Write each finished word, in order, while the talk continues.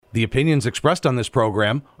The opinions expressed on this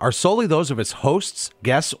program are solely those of its hosts,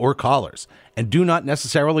 guests, or callers, and do not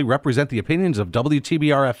necessarily represent the opinions of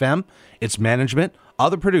WTBR-FM, its management,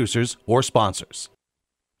 other producers, or sponsors.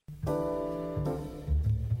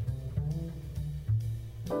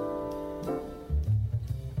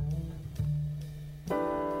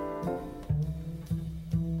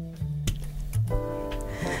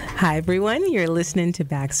 Hi, everyone. You're listening to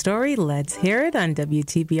Backstory. Let's hear it on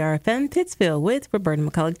WTBR-FM Pittsfield with Roberta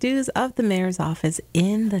McCulloch-Dews of the Mayor's Office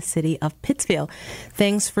in the city of Pittsfield.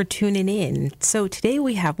 Thanks for tuning in. So today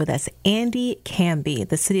we have with us Andy Camby,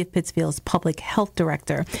 the City of Pittsfield's Public Health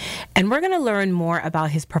Director, and we're going to learn more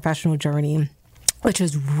about his professional journey, which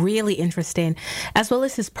is really interesting, as well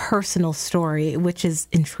as his personal story, which is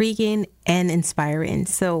intriguing and inspiring.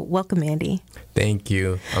 So welcome, Andy. Thank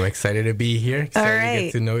you. I'm excited to be here. Excited to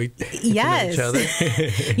get to know each other.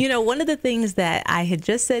 You know, one of the things that I had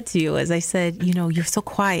just said to you is I said, you know, you're so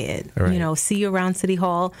quiet. Right. You know, see you around City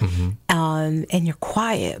Hall, and you're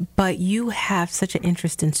quiet, but you have such an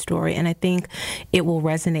interesting story, and I think it will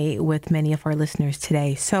resonate with many of our listeners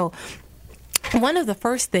today. So one of the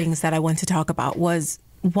first things that I want to talk about was,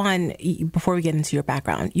 one, before we get into your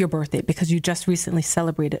background, your birthday, because you just recently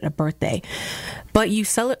celebrated a birthday. But you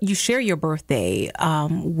share your birthday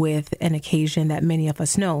with an occasion that many of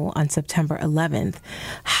us know on September 11th.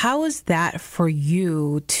 How is that for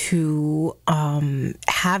you to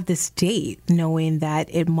have this date, knowing that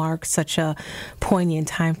it marks such a poignant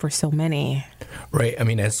time for so many? Right. I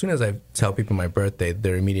mean, as soon as I tell people my birthday,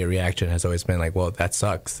 their immediate reaction has always been like, well, that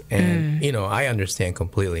sucks. And, you know, I understand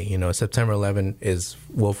completely. You know, September 11th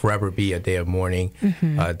will forever be a day of mourning,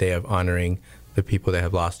 a day of honoring the people that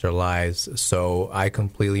have lost their lives. So I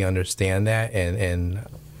completely understand that. And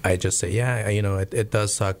I just say, yeah, you know, it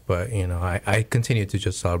does suck. But, you know, I continue to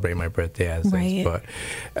just celebrate my birthday as things.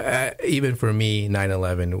 But even for me,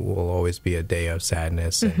 9/11 will always be a day of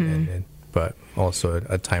sadness, but also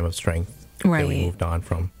a time of strength. That we moved on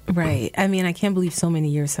from. Right. I mean, I can't believe so many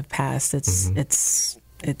years have passed.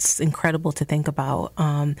 It's incredible to think about.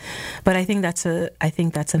 But I think that's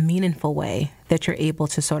a meaningful way that you're able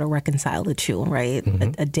to sort of reconcile the two, right?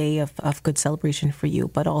 A day of good celebration for you,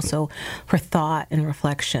 but also for thought and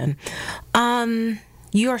reflection.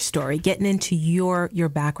 Your story, getting into your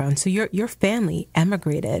background. So your family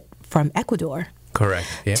emigrated from Ecuador. Correct.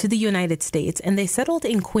 Yeah. To the United States, and they settled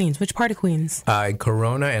in Queens. Which part of Queens? In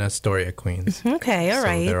Corona and Astoria, Queens. Okay, all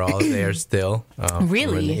right. So they're all there still.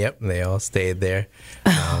 Really? Yep, they all stayed there.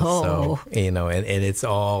 So, you know, and it's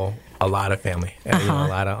all a lot of family. You know, a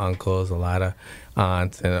lot of uncles, a lot of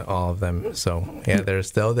aunts, and all of them. So, yeah, they're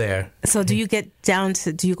still there. So do you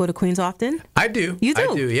go to Queens often? I do. You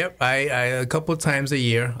do? I do, yep. I a couple of times a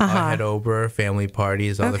year, I head over, family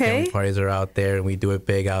parties. All the family parties are out there, and we do it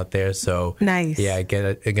big out there. So, nice. Yeah, I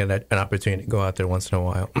get an opportunity to go out there once in a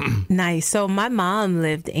while. Nice. So my mom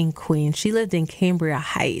lived in Queens. She lived in Cambria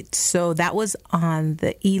Heights. So that was on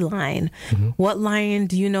the E line. What line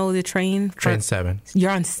do you know the train? Train 7.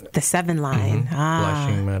 You're on the 7 line.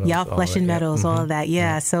 Flushing Meadows. Yeah, Flushing Meadows, all of that.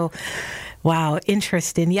 Yeah. So, wow,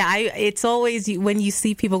 interesting. Yeah, it's always, when you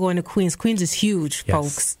see people going to Queens is huge,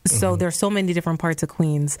 folks. So there's so many different parts of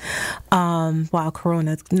Queens. Wow,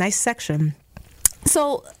 Corona, nice section.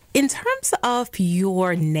 So in terms of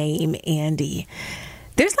your name, Andy,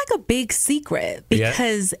 there's like a big secret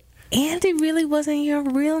because Andy really wasn't your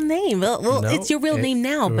real name. Well, no, it's your real name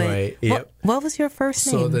now, but what was your first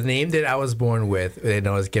name? So the name that I was born with, that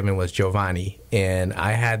I was given, was Giovanni. And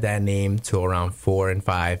I had that name till around 4 and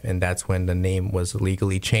 5, and that's when the name was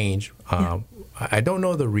legally changed. I don't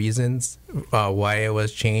know the reasons why it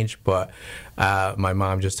was changed, but my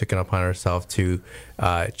mom just took it upon herself to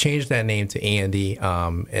change that name to Andy.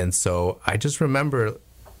 And so I just remember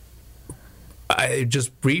I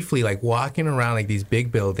just briefly like walking around like these big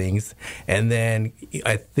buildings, and then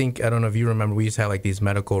I don't know if you remember, we used to have like these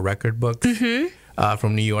medical record books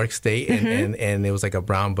from New York State, and it was like a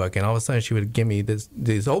brown book, and all of a sudden she would give me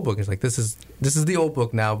this old book. It's like, this is the old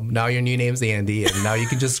book now your new name's Andy, and now you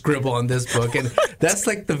can just scribble on this book. And that's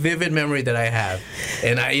like the vivid memory that I have.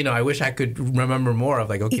 And I wish I could remember more of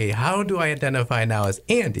like, okay, how do I identify now as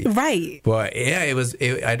Andy? Right. But yeah,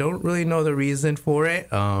 I don't really know the reason for it.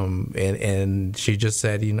 And she just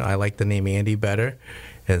said, I like the name Andy better.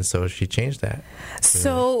 And so she changed that.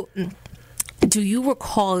 So do you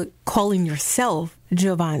recall calling yourself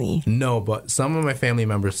Giovanni? No, but some of my family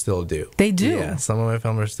members still do. They do? Yeah, some of my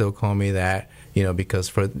family members still call me that,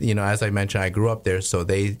 because as I mentioned, I grew up there, so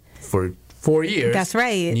they, for 4 years, that's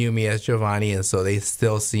right, knew me as Giovanni, and so they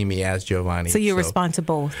still see me as Giovanni. So you're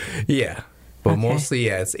responsible. Yeah. But mostly,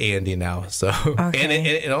 yeah, it's Andy now. So,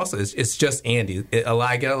 and also it's just Andy.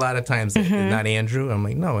 I get a lot of times not Andrew. I'm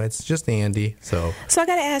like, no, it's just Andy. So I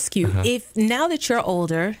got to ask you, if now that you're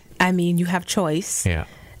older, I mean, you have choice. Yeah.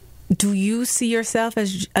 Do you see yourself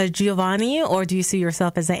as a Giovanni, or do you see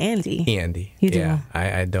yourself as an Andy? Andy. You do? Yeah,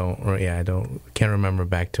 I don't. Yeah, I don't. Can't remember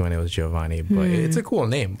back to when it was Giovanni, but it's a cool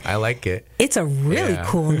name. I like it. It's a really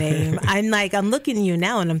cool name. I'm looking at you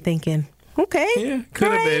now, and I'm thinking, okay, yeah,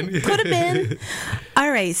 could have been. All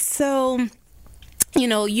right, so. You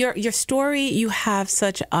know, your story, you have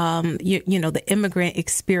such, the immigrant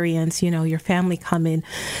experience, your family coming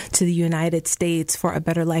to the United States for a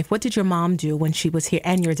better life. What did your mom do when she was here,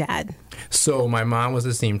 and your dad? So my mom was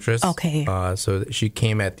a seamstress. Okay. So she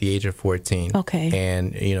came at the age of 14. Okay.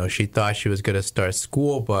 And, she thought she was going to start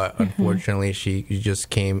school, but unfortunately she just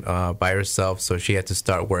came by herself. So she had to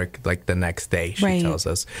start work like the next day, she tells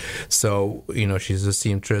us. So, she's a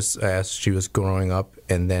seamstress as she was growing up.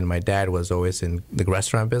 And then my dad was always in the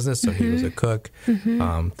restaurant business, so he was a cook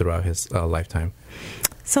throughout his lifetime.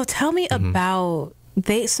 So tell me about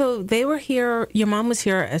they were here. Your mom was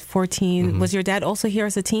here at 14. Was your dad also here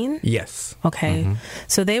as a teen? Yes. Okay.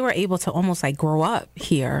 So they were able to almost like grow up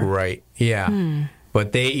here. Right. Yeah.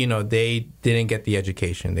 But they didn't get the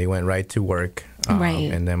education. They went right to work.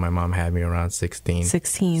 Right. And then my mom had me around 16.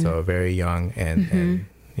 So very young, and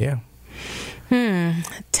yeah.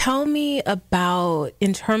 Tell me about,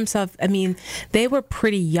 in terms of, I mean, they were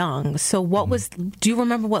pretty young. So do you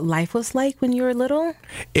remember what life was like when you were little?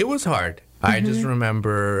 It was hard. I just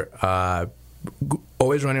remember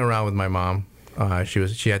always running around with my mom.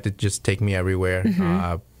 She had to just take me everywhere,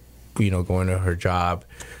 going to her job.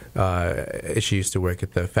 She used to work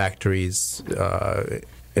at the factories.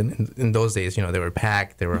 In those days, they were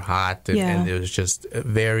packed, they were hot, and it was just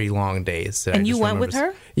very long days. And you went with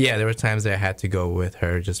her? Yeah, there were times that I had to go with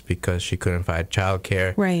her just because she couldn't find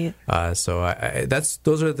childcare. Right. So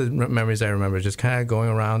those are the memories I remember, just kind of going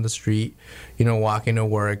around the street, walking to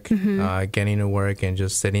work, getting to work, and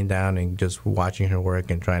just sitting down and just watching her work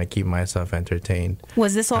and trying to keep myself entertained.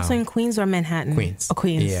 Was this also in Queens or Manhattan? Queens. Oh,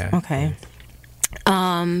 Queens. Yeah. Okay.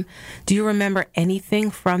 Do you remember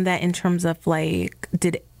anything from that in terms of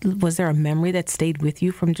was there a memory that stayed with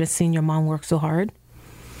you from just seeing your mom work so hard?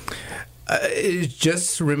 It's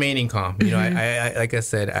just remaining calm. I like I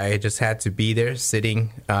said, I just had to be there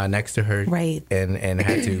sitting next to her, right, and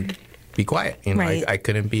had to be quiet. Right. I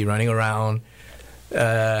couldn't be running around,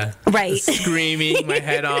 screaming my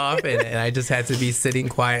head off, and I just had to be sitting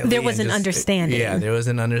quietly. There was an understanding. Yeah, there was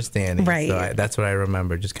an understanding. Right. So that's what I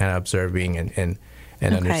remember, just kind of observing and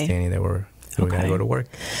understanding that we're going to go to work.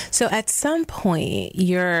 So at some point,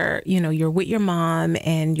 you're with your mom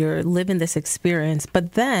and you're living this experience,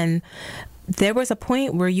 but then there was a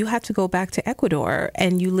point where you had to go back to Ecuador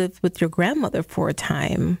and you lived with your grandmother for a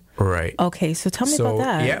time. Right. Okay, so tell me about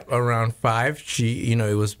that. Yeah, around 5, she,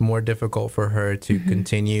 it was more difficult for her to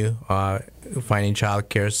continue finding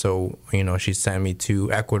childcare. So, she sent me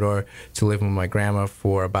to Ecuador to live with my grandma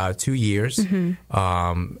for about 2 years.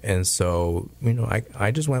 And so,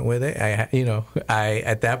 I just went with it.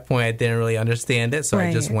 At that point, I didn't really understand it. So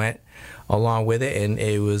I just went along with it. And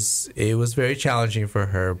it was very challenging for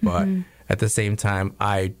her. But at the same time,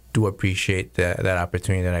 I do appreciate that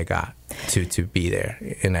opportunity that I got to be there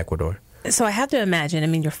in Ecuador. So I have to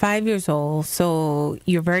imagine, you're 5 years old, so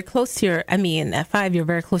you're very close to at 5, you're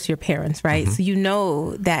very close to your parents, right? So you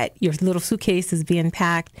know that your little suitcase is being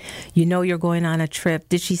packed. You're going on a trip.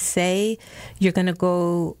 Did she say you're going to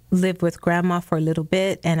go live with grandma for a little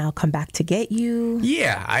bit and I'll come back to get you?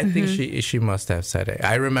 Yeah, I think she must have said it.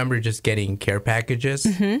 I remember just getting care packages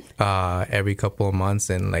every couple of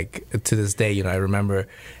months, and to this day, I remember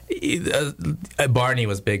Barney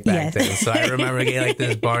was big back then, so I remember getting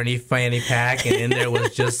this Barney fanny pack, and in there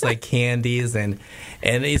was just candies, and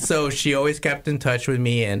so she always kept in touch with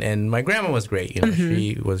me, and my grandma was great.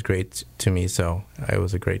 She was great to me, so it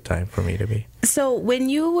was a great time for me to be. So when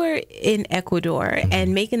you were in Ecuador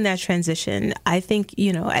and making that transition, I think,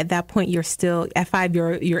 at that point you're still, at 5,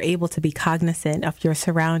 you're able to be cognizant of your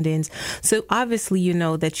surroundings. So obviously you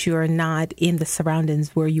know that you're not in the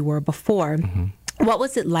surroundings where you were before. What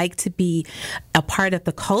was it like to be a part of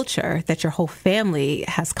the culture that your whole family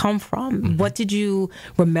has come from? What did you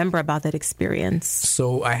remember about that experience?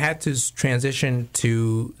 So I had to transition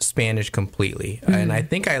to Spanish completely. And I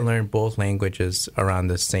think I learned both languages around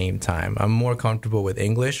the same time. I'm more comfortable with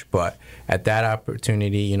English, but at that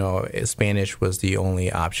opportunity, Spanish was the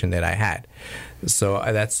only option that I had. So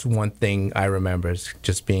that's one thing I remember, is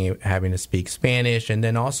just having to speak Spanish, and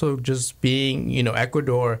then also just being,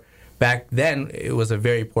 Ecuador back then it was a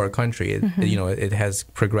very poor country. It has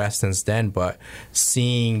progressed since then, but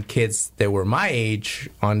seeing kids that were my age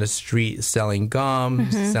on the street selling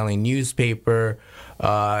gum, selling newspaper,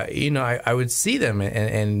 I would see them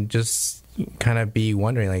and just kind of be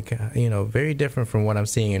wondering, like, very different from what I'm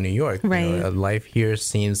seeing in New York. Right. Life here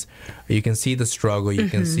seems, you can see the struggle, you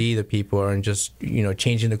can see the people aren't just,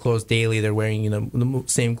 changing the clothes daily. They're wearing, the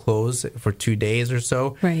same clothes for 2 days or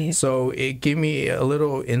so. Right. So it gave me a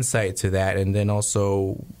little insight to that. And then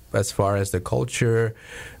also, as far as the culture,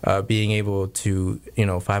 being able to,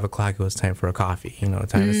 5 o'clock, it was time for a coffee,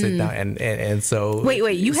 time to sit down. And so...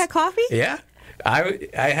 Wait, you had coffee? Yeah. I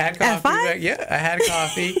had coffee. At 5? Yeah, I had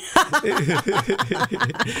coffee.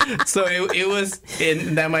 So it was,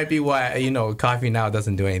 and that might be why, coffee now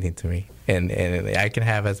doesn't do anything to me. And I can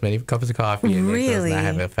have as many cups of coffee and it does not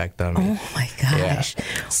have an effect on me. Oh my gosh.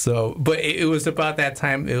 Yeah. So, but it was about that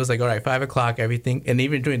time, it was like, all right, 5 o'clock, everything, and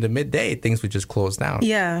even during the midday, things would just close down.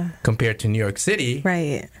 Yeah. Compared to New York City.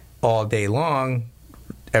 Right. All day long,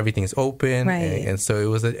 everything's open. Right. And so it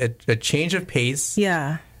was a change of pace.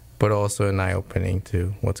 Yeah. But also an eye-opening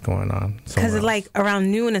to what's going on. Because like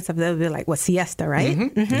around noon and stuff, they'll be like, siesta, right?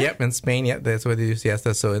 Yep, in Spain, that's where they do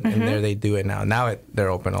siesta. So in there they do it now. Now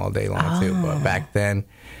they're open all day long too. But back then,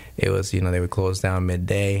 it was, they would close down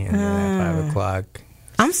midday and then at 5 o'clock.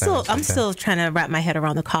 I'm still trying to wrap my head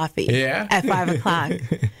around the coffee. Yeah. At 5 o'clock.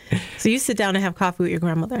 So you sit down and have coffee with your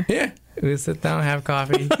grandmother? Yeah, we sit down and have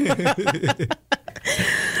coffee.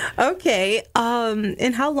 Okay.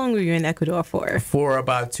 And how long were you in Ecuador for? For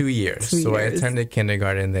about 2 years. So I attended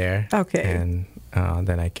kindergarten there. Okay. And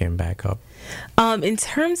then I came back up. In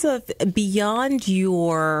terms of beyond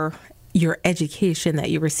your education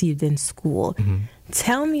that you received in school,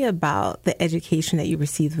 tell me about the education that you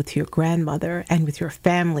received with your grandmother and with your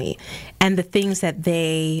family and the things that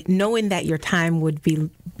knowing that your time would be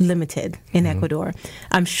limited in Ecuador.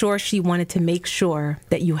 I'm sure she wanted to make sure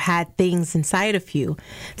that you had things inside of you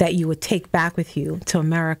that you would take back with you to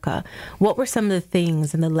America. What were some of the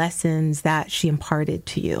things and the lessons that she imparted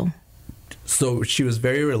to you? So she was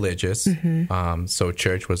very religious. So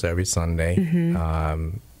church was every Sunday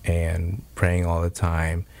and praying all the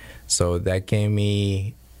time. So that gave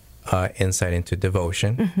me insight into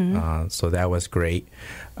devotion. So that was great.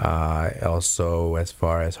 Also, as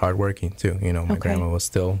far as hardworking too, my grandma was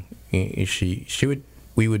still.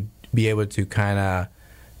 We would be able to kind of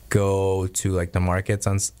go to like the markets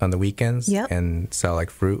on the weekends and sell like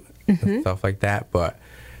fruit and stuff like that. But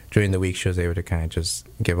during the week, she was able to kind of just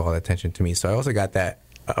give all the attention to me. So I also got that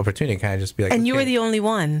opportunity to kind of just be like, and you were the only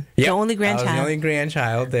one, the only grandchild. I was the only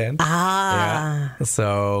grandchild then. Yeah.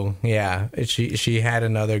 So she had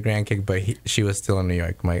another grandkid, but she was still in New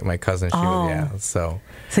York. My cousin, she was So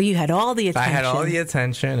you had all the attention. I had all the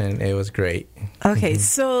attention, and it was great. Okay,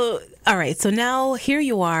 so all right, so now here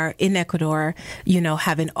you are in Ecuador,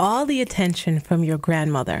 having all the attention from your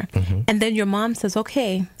grandmother, and then your mom says,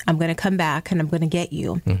 "Okay, I'm going to come back and I'm going to get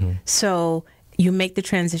you." So you make the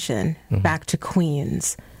transition back to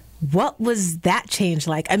Queens. What was that change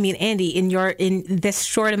like? I mean, Andy, in this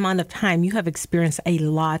short amount of time, you have experienced a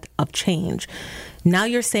lot of change. Now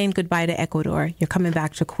you're saying goodbye to Ecuador. You're coming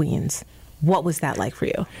back to Queens. What was that like for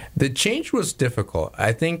you? The change was difficult.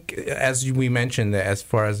 I think, as we mentioned, that as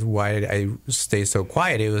far as why I stay so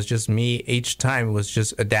quiet, it was just me each time was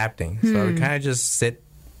just adapting. So I would kind of just sit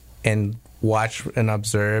and watch and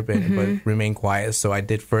observe but remain quiet. So I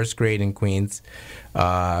did first grade in Queens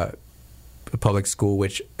public school,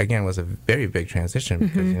 which again was a very big transition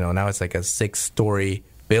because now it's like a 6-story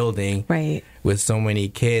building with so many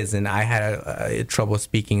kids, and I had trouble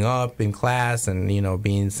speaking up in class and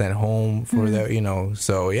being sent home for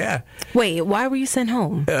Wait, why were you sent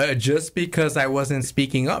home? Just because I wasn't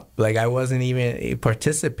speaking up, like I wasn't even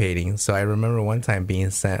participating. So I remember one time being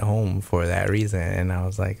sent home for that reason, and I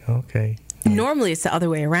was like, okay. Normally it's the other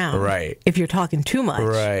way around. Right. If you're talking too much.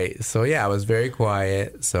 Right. So I was very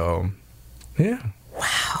quiet. So, yeah.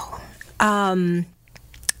 Wow.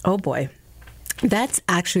 Oh boy. That's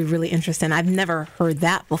actually really interesting. I've never heard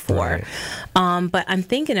that before. Right. But I'm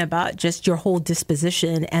thinking about just your whole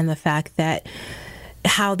disposition and the fact that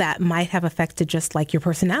how that might have affected just like your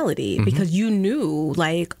personality because you knew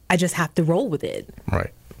like I just have to roll with it. Right.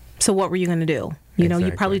 So what were you going to do?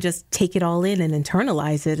 You probably just take it all in and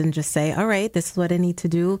internalize it and just say, all right, this is what I need to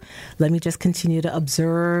do. Let me just continue to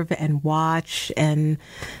observe and watch. And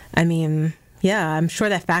I mean, I'm sure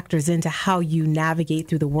that factors into how you navigate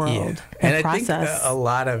through the world and process. I think a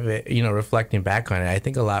lot of it, reflecting back on it, I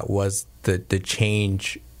think a lot was the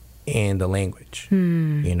change in the language.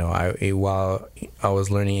 You know, while I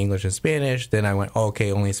was learning English and Spanish, then I went,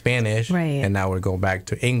 okay, only Spanish. Right. And now we're going back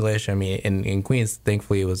to English. I mean, in Queens,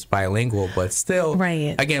 thankfully, it was bilingual, but still,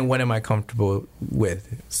 Right. again, what am I comfortable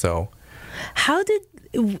with? So, How did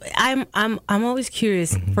I'm always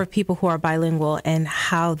curious for people who are bilingual and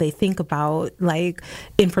how they think about like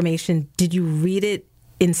information. Did you read it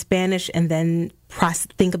in Spanish and then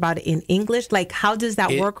think about it in English? Like, how does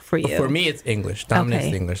that work for you? For me, it's English. Dominant is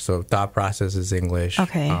Okay. English. So thought process is English.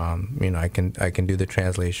 Okay. You know, I can do the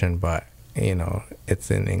translation, but you know,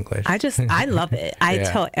 it's in English. I love it. I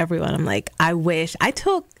Yeah. tell everyone, I'm like, I wish I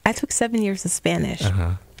took 7 years of Spanish,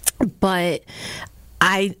 but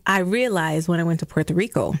I realized when I went to Puerto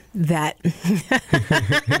Rico that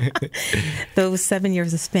those 7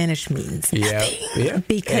 years of Spanish means nothing. Yeah.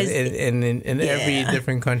 Because and in every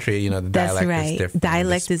different country, you know, the That's dialect right. is different.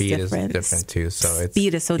 Dialect the is speed different. is different too. So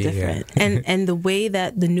Speed is so different. And the way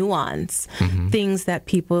that the nuance, things that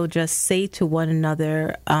people just say to one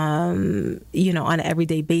another, you know, on an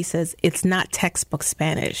everyday basis, it's not textbook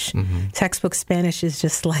Spanish. Textbook Spanish is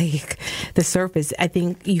just like the surface. I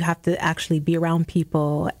think you have to actually be around people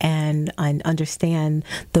and understand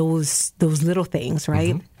those little things,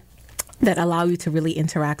 right? That allow you to really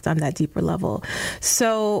interact on that deeper level.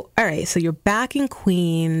 So, all right, so you're back in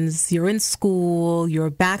Queens, you're in school, you're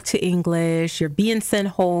back to English, you're being sent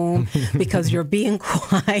home because you're being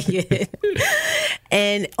quiet.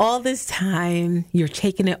 And all this time, you're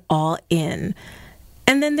taking it all in.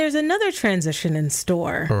 And then there's another transition in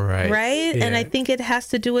store, right? Yeah. And I think it has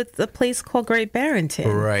to do with a place called Great Barrington.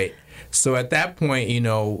 Right. So at that point, you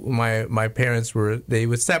know, my parents they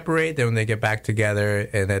would separate, then when they get back together,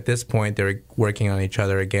 and at this point they're working on each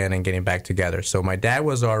other again and getting back together. So my dad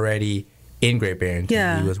was already in Great Barrington.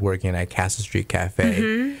 Yeah. He was working at Castle Street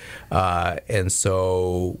Cafe. And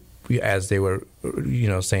so as they were, you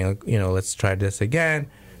know, saying, you know, let's try this again,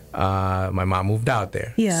 my mom moved out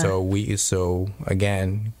there. Yeah. So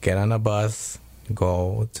again, get on a bus,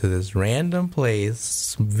 go to this random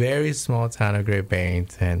place, very small town of Great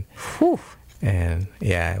Barrington. Whew. And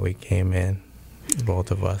yeah, we came in,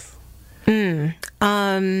 both of us.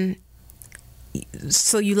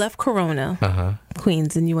 So you left Corona,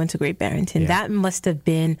 Queens, and you went to Great Barrington. Yeah. That must have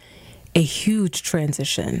been a huge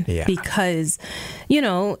transition. Yeah. Because, you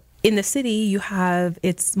know, in the city,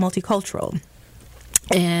 it's multicultural.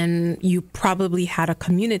 And you probably had a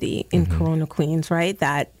community in Corona, Queens, right,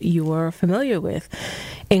 that you were familiar with.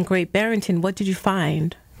 In Great Barrington, what did you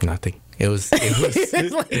find? Nothing. It was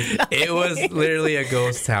it was literally a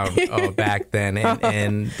ghost town back then,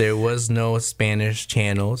 and there was no Spanish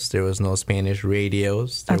channels, there was no Spanish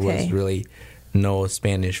radios, there Okay. was really no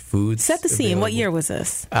Spanish foods. Set the scene. available. What year was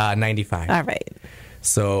this? 95. All right.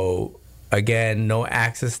 So again, no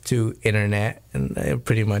access to internet, and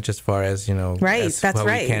pretty much as far as, you know, Right, as that's what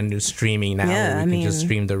right. we can do streaming now. Yeah, We can just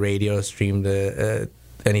stream the radio, stream the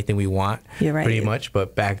anything we want. You're right. Pretty much.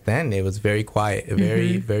 But back then, it was very quiet,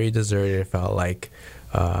 very very deserted. It felt like,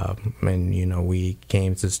 and you know, we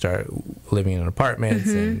came to start living in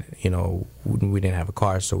apartments, and you know, we didn't have a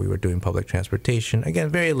car, so we were doing public transportation. Again,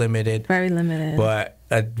 very limited. Very limited. But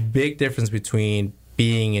a big difference between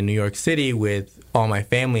being in New York City with all my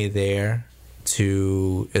family there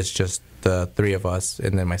to it's just the three of us,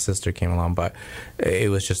 and then my sister came along, but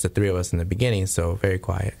it was just the three of us in the beginning, so very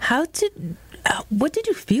quiet. What did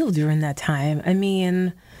you feel during that time? I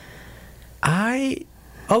mean,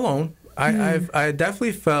 Alone. I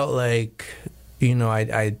definitely felt like, you know,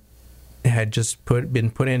 I had just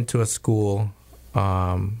been put into a school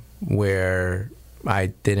where I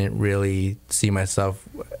didn't really see myself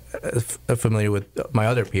familiar with my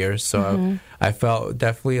other peers, so I felt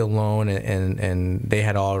definitely alone, and they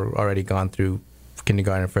had already gone through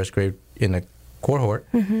kindergarten and first grade in a cohort,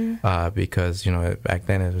 because, you know, back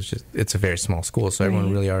then it's a very small school, so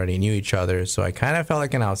everyone really already knew each other, so I kind of felt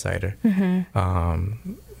like an outsider.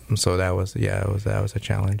 So that was a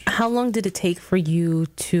challenge. how long did it take for you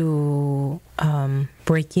to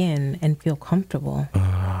break in and feel comfortable?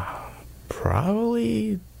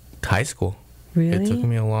 Probably high school. Really? It took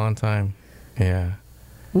me a long time. Yeah.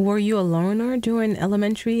 Were you a loner during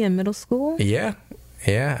elementary and middle school? Yeah.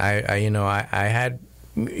 I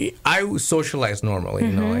socialized normally,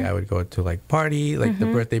 you know, like I would go to like party, like the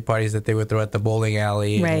birthday parties that they would throw at the bowling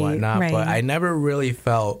alley and whatnot. Right. But I never really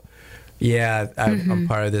felt, I'm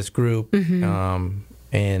part of this group.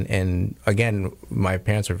 And again, my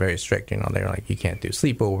parents were very strict. They're like, you can't do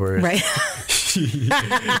sleepovers. Right.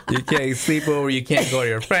 You can't sleep over. You can't go to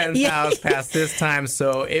your friend's house past this time.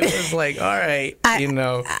 So it was like, all right,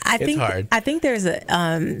 it's hard. I think there's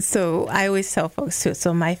so I always tell folks too.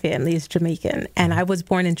 So my family is Jamaican, and I was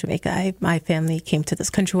born in Jamaica. My family came to this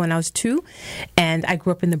country when I was 2, and I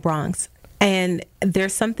grew up in the Bronx. And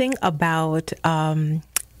there's something about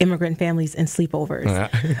immigrant families and sleepovers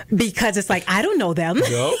because it's like, I don't know them.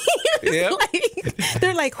 Nope. Yep.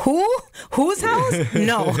 They're like, whose house?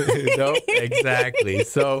 No. No, exactly.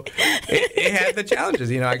 So it had the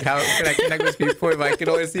challenges. Like, how can I connect with people if I can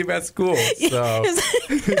only see them at school? So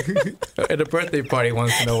at a birthday party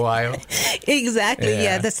once in a while. Exactly.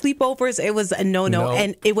 Yeah. The sleepovers, it was a no.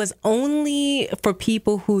 And it was only for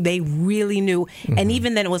people who they really knew. And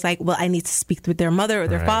even then it was like, well, I need to speak with their mother or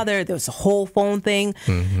their father. There was a whole phone thing.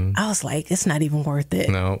 I was like, it's not even worth it.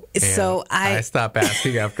 No. So I stopped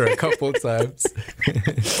asking after a couple times.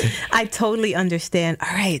 I totally understand.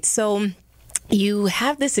 All right. So you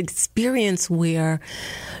have this experience where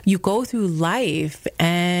you go through life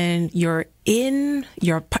and you're in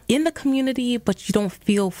the community, but you don't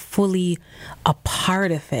feel fully a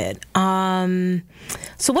part of it.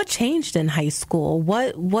 So what changed in high school?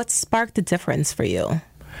 What sparked the difference for you?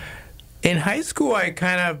 In high school, I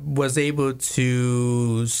kind of was able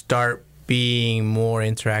to start being more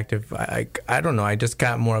interactive. I don't know. I just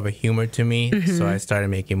got more of a humor to me. So I started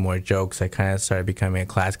making more jokes. I kind of started becoming a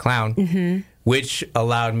class clown, which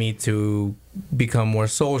allowed me to become more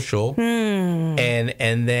social.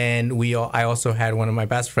 And then I also had one of my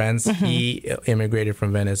best friends. He immigrated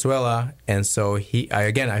from Venezuela. And so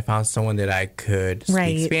I found someone that I could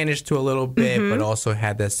speak Spanish to a little bit, but also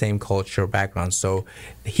had that same cultural background. So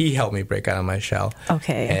he helped me break out of my shell.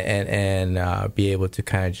 Okay. And be able to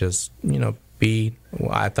kind of just,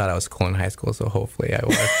 I thought I was cool in high school, so hopefully I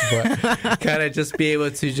was. But kind of just be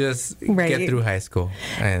able to just get through high school.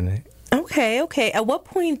 And Okay. At what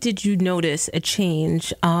point did you notice a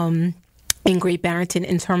change in Great Barrington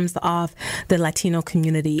in terms of the Latino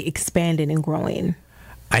community expanding and growing?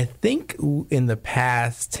 I think in the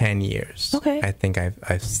past 10 years. Okay. I think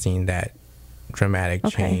I've seen that dramatic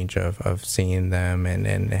change of seeing them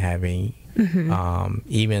and having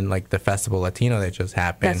even like the Festival Latino that just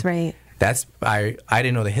happened. That's right. I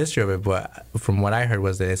didn't know the history of it, but from what I heard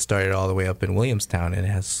was that it started all the way up in Williamstown and it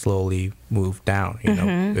has slowly moved down.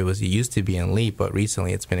 It used to be in Lee, but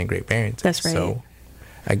recently it's been in Great Barrington. That's right. So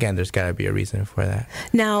again, there's got to be a reason for that.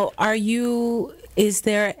 Now, is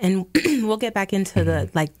there, and we'll get back into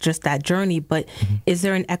the just that journey, but is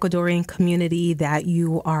there an Ecuadorian community that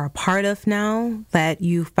you are a part of now that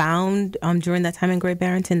you found during that time in Great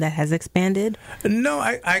Barrington that has expanded? No,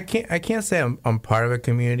 I can't say I'm part of a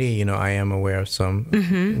community. I am aware of some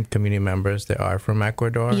community members that are from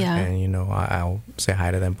Ecuador, and I'll say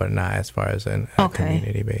hi to them, but not as far as a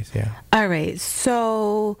community base. Yeah. All right.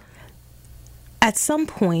 So at some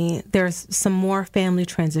point, there's some more family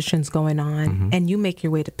transitions going on, and you make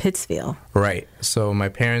your way to Pittsfield. Right. So my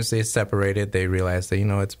parents, they separated. They realized that,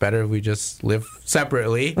 it's better if we just live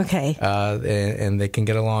separately. Okay. And they can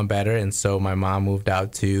get along better. And so my mom moved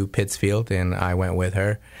out to Pittsfield, and I went with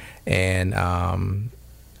her. And,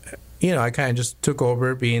 I kind of just took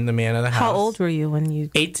over being the man of the house. How old were you when you...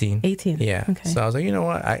 18. 18. Yeah. Okay. So I was like, you know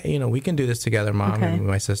what? We can do this together, Mom, and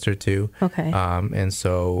my sister too. Okay. And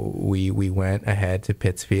so we went ahead to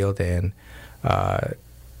Pittsfield, and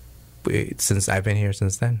since I've been here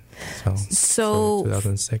since then. So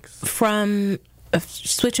 2006. From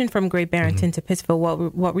switching from Great Barrington to Pittsfield,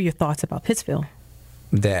 what were your thoughts about Pittsfield?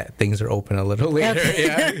 That things are open a little later. Okay.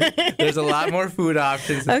 Yeah, there's a lot more food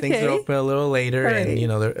options. And things are open a little later, right.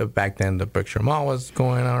 And back then the Berkshire Mall was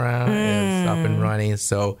going around, it's up and running.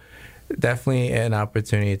 So definitely an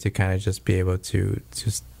opportunity to kind of just be able to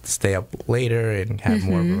stay up later and have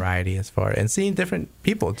more variety and seeing different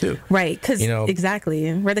people too. Right, because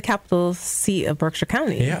exactly, we're the capital seat of Berkshire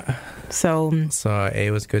County. Yeah. So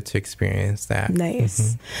it was good to experience that.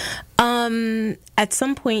 Nice. At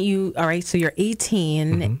some point, so you're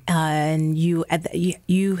 18, and you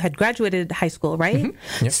had graduated high school, right?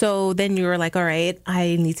 Yep. So then you were like, all right,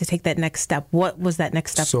 I need to take that next step. What was that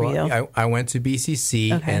next step for you? I went to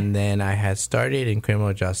BCC, and then I had started in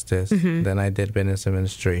criminal justice. Then I did business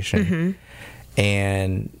administration,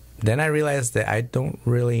 and then I realized that I don't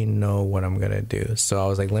really know what I'm going to do. So I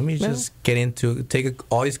was like, let me just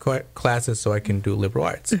take all these classes so I can do liberal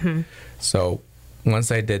arts. So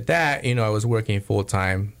once I did that, I was working full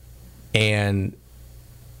time, and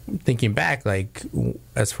thinking back, like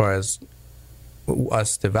as far as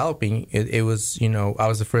us developing, it was, I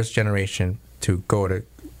was the first generation to go to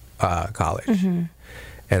college.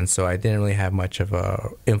 And so I didn't really have much of a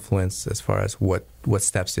influence as far as what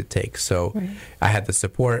steps to take. So I had the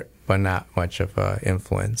support, but not much of a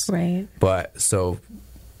influence. Right. But so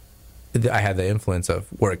I had the influence of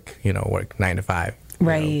work 9 to 5.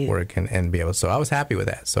 Right. Work and be able. So I was happy with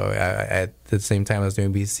that. So at the same time I was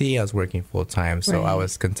doing BC, I was working full time. So I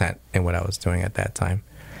was content in what I was doing at that time.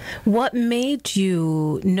 What made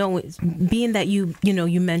you know, being that you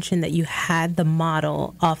mentioned that you had the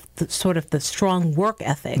model of sort of the strong work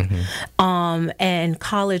ethic, and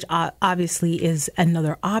college obviously is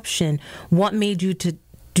another option. What made you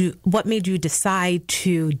decide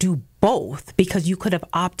to do both? Because you could have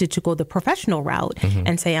opted to go the professional route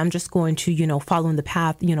and say, I'm just going to, follow in the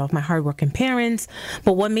path, of my hardworking parents.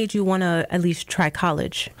 But what made you want to at least try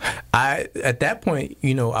college? At that point,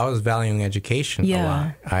 I was valuing education a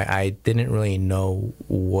lot. I didn't really know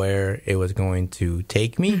where it was going to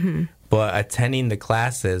take me. But attending the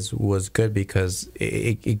classes was good because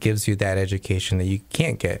it gives you that education that you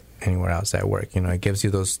can't get anywhere else at work. It gives you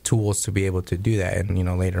those tools to be able to do that.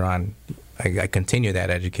 And, later on, I continue that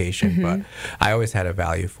education, but I always had a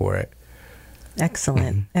value for it.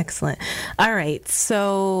 Excellent. Excellent. All right.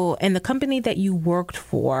 So, and the company that you worked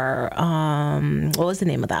for, what was the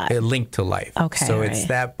name of that? Linked to Life. Okay. So it's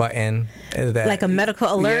that button. Like a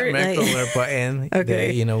medical alert? Yeah, medical alert button.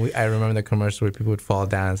 Okay. I remember the commercial where people would fall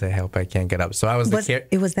down and say, help, I can't get up. So I was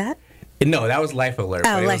It was that? No, that was Life Alert.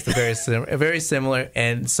 Oh, It was very similar.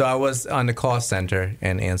 And so I was on the call center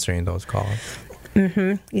and answering those calls.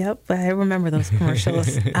 Yep. I remember those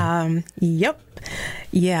commercials. Yep.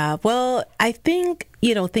 Yeah. Well, I think,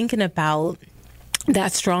 thinking about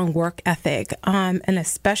that strong work ethic, and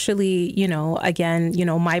especially, again,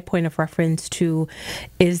 my point of reference to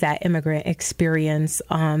is that immigrant experience,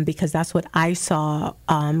 because that's what I saw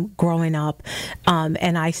growing up,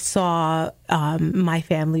 and I saw my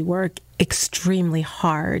family work extremely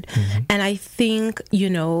hard. And I think,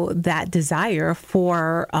 that desire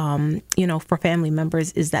for, for family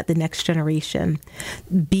members is that the next generation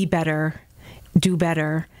be better, do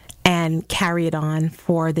better, and carry it on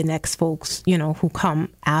for the next folks, who come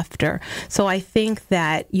after. So I think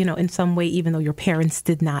that, in some way, even though your parents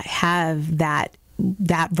did not have that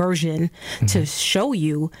version to show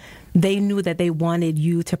you, they knew that they wanted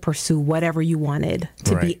you to pursue whatever you wanted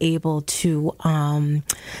to be able to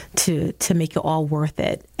make it all worth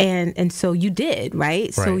it. And so you did,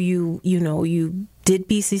 right? So you did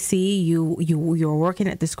BCC, you were working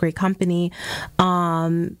at this great company,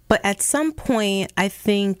 but at some point, I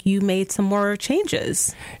think you made some more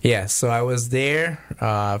changes. Yeah, so I was there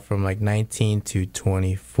from like 19 to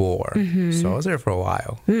 24. So I was there for a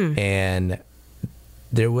while, and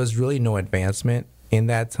there was really no advancement in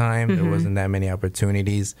that time. There wasn't that many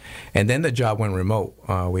opportunities, and then the job went remote.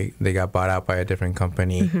 They got bought out by a different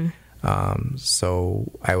company,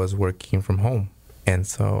 so I was working from home. And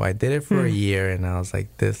so I did it for a year, and I was like,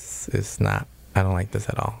 I don't like this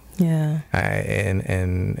at all. Yeah.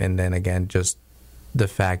 And then again, just the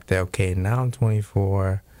fact that, okay, now I'm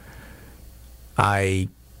 24, I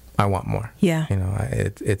want more. Yeah.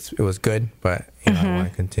 It was good, but I want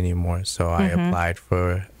to continue more. So I applied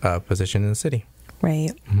for a position in the city.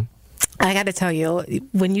 Right. I got to tell you,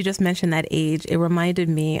 when you just mentioned that age, it reminded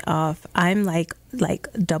me of, I'm like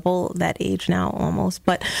double that age now almost.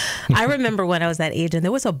 But I remember when I was that age, and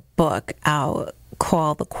there was a book out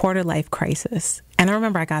called The Quarter Life Crisis. And I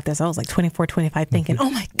remember I got this, I was like 24, 25, thinking,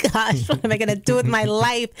 oh my gosh, what am I going to do with my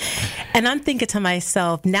life? And I'm thinking to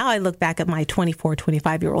myself, now I look back at my 24,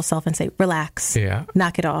 25-year-old self and say, relax,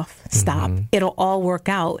 knock it off, stop. It'll all work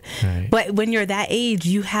out. Right. But when you're that age,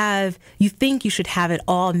 you think you should have it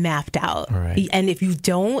all mapped out. Right. And if you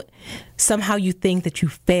don't, somehow you think that you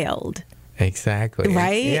failed. Exactly.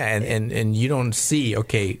 Right? Yeah, and you don't see,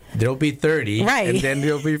 okay, there'll be 30, and then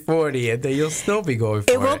there'll be 40, and then you'll still be going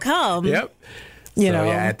for it. It will come. Yep. Yeah,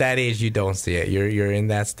 at that age, you don't see it. You're in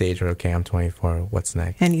that stage where, okay, I'm 24, what's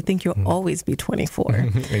next? And you think you'll always be 24.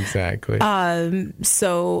 Exactly.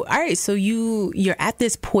 So, all right, so you're at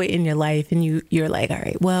this point in your life, and you're like, all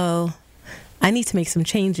right, well, I need to make some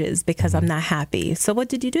changes because I'm not happy. So what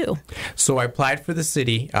did you do? So I applied for the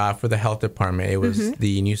city, for the health department. It was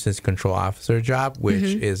the nuisance control officer job, which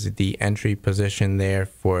is the entry position there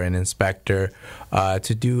for an inspector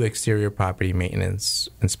to do exterior property maintenance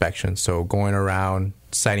inspections. So going around,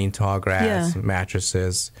 sighting tall grass,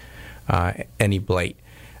 mattresses, any blight.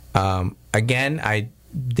 Again, I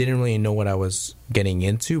didn't really know what I was getting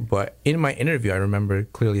into, but in my interview, I remember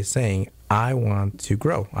clearly saying, I want to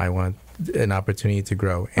grow. I want an opportunity to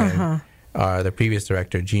grow. And the previous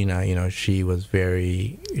director, Gina, she was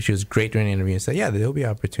great during the interview and said, yeah, there'll be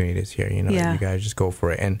opportunities here. You guys just go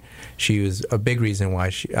for it. And she was a big reason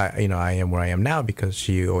why I am where I am now, because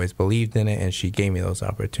she always believed in it and she gave me those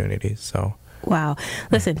opportunities. So. Wow.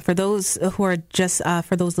 Listen, for those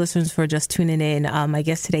listeners who are just tuning in, my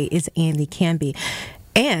guest today is Andy Canby.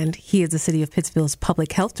 And he is the City of Pittsville's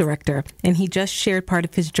public health director. And he just shared part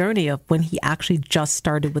of his journey of when he actually just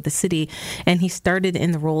started with the city. And he started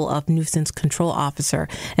in the role of nuisance control officer.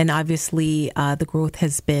 And obviously, the growth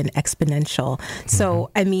has been exponential.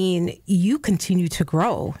 So, I mean, you continue to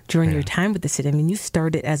grow during your time with the city. I mean, you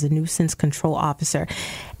started as a nuisance control officer.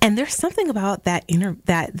 And there's something about that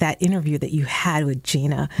interview that you had with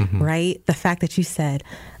Gina, right? The fact that you said,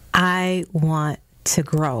 I want to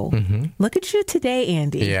grow. Look at you today,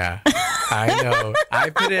 Andy. Yeah, I know.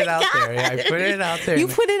 I put it out there. Yeah, I put it out there. You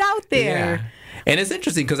put it out there. Yeah. And it's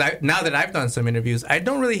interesting because now that I've done some interviews, I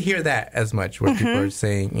don't really hear that as much where people are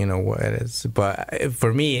saying, what it is. But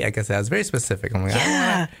for me, like I said, I was very specific. I'm like,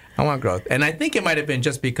 I want growth. And I think it might have been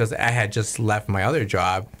just because I had just left my other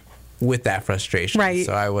job with that frustration. Right.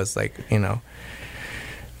 So I was like,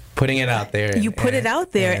 putting it out there. You put it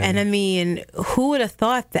out there. And I mean, who would have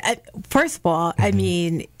thought that? First of all, I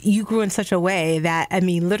mean, you grew in such a way that, I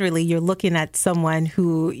mean, literally you're looking at someone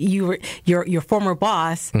who your former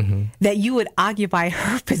boss, that you would occupy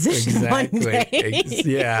her position one day.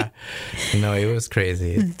 Yeah. No, it was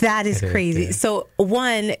crazy. That is crazy. So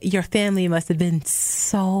one, your family must have been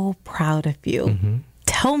so proud of you.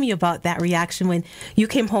 Tell me about that reaction when you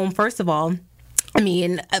came home, first of all. I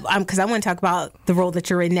mean, because I want to talk about the role that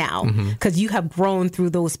you're in now, because you have grown through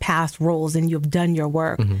those past roles and you've done your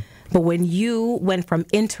work. But when you went from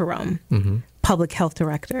interim public health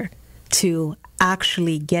director to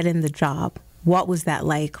actually getting the job, what was that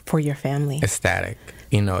like for your family? Ecstatic.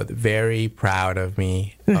 Very proud of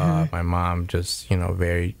me. My mom just,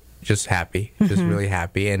 just happy, just really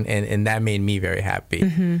happy. And that made me very happy.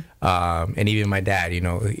 And even my dad,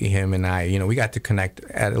 him and I, we got to connect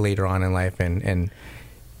later on in life. And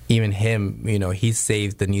even him, he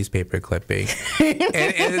saved the newspaper clipping.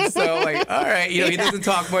 and so like, all right, he doesn't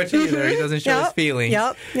talk much either. He doesn't show his feelings.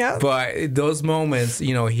 But those moments,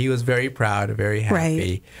 he was very proud, very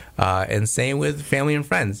happy. Right. And same with family and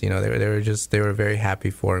friends, they were very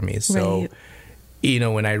happy for me. So,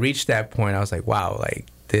 when I reached that point, I was like, wow, like,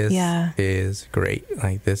 this is great.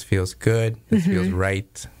 Like, this feels good. This feels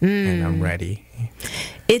right. And I'm ready.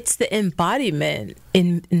 It's the embodiment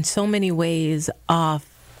in so many ways of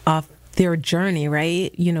their journey,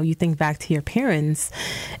 right? You think back to your parents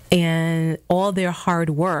and all their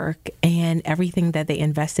hard work and everything that they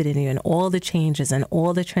invested in you and all the changes and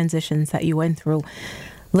all the transitions that you went through.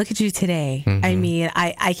 Look at you today. I mean,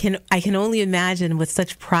 I can only imagine with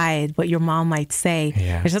such pride what your mom might say.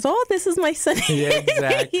 Yeah. She says, "Oh, this is my son.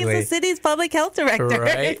 Exactly. He's the city's public health director."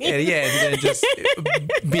 Right? And then just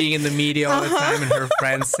being in the media all the time and her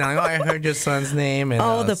friends saying, "Oh, I heard your son's name."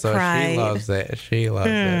 And the so pride. She loves it. She loves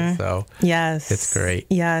it. So yes, it's great.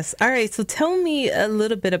 Yes. All right. So tell me a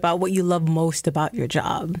little bit about what you love most about your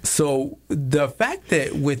job. So the fact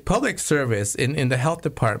that with public service in the health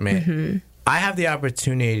department, I have the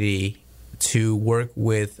opportunity to work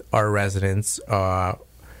with our residents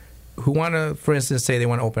who want to, for instance, say they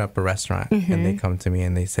want to open up a restaurant and they come to me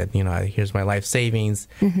and they said, here's my life savings.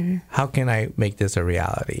 How can I make this a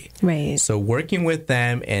reality? Right. So working with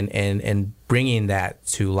them and bringing that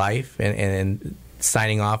to life and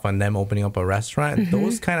signing off on them opening up a restaurant,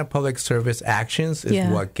 those kind of public service actions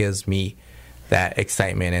is what gives me that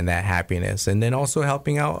excitement and that happiness, and then also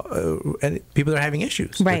helping out people that are having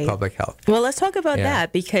issues with public health. Well, let's talk about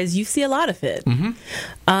that because you see a lot of it.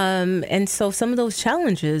 And so some of those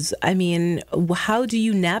challenges, I mean, how do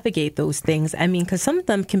you navigate those things? I mean, because some of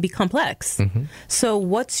them can be complex. So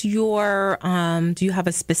what's your, do you have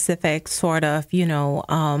a specific sort of,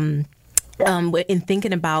 in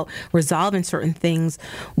thinking about resolving certain things,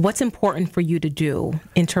 what's important for you to do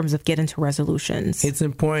in terms of getting to resolutions? It's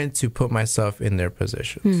important to put myself in their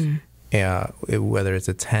positions. Whether it's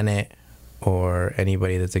a tenant or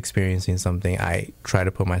anybody that's experiencing something, I try to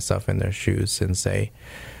put myself in their shoes and say,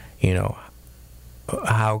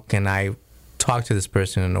 how can I talk to this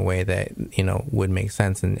person in a way that, would make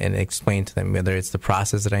sense and explain to them, whether it's the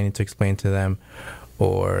process that I need to explain to them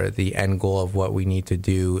or the end goal of what we need to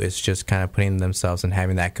do. Is just kind of putting themselves and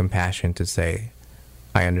having that compassion to say,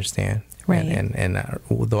 I understand. Right. And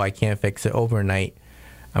though I can't fix it overnight,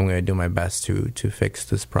 I'm going to do my best to fix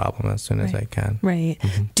this problem as soon as I can. Right.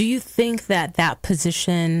 Do you think that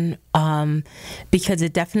position, because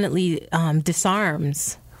it definitely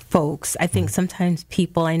disarms folks. I think sometimes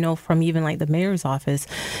people, I know from even like the mayor's office,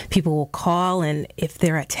 people will call, and if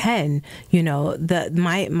they're at 10, you know,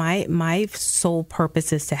 my sole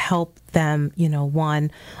purpose is to help them, you know,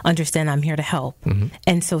 one, understand I'm here to help.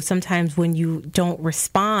 And so sometimes when you don't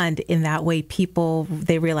respond in that way, people,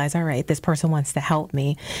 they realize, all right, this person wants to help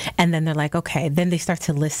me. And then they're like, okay, then they start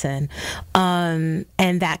to listen. And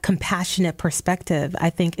that compassionate perspective, I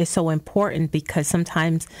think, is so important, because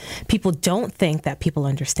sometimes people don't think that people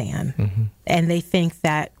understand. And they think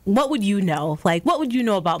that, what would you know? Like, what would you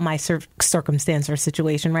know about my circumstance or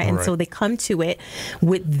situation, right? And so they come to it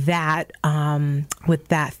with that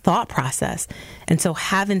thought process. And so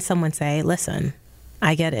having someone say, listen,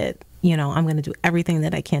 I get it. You know, I'm going to do everything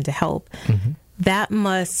that I can to help. That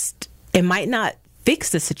it might not fix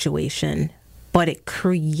the situation, but it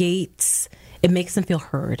makes them feel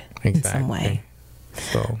heard in some way.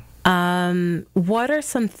 So, what are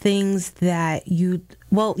some things that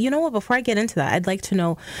well, you know what, before I get into that, I'd like to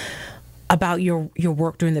know about your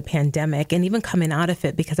work during the pandemic and even coming out of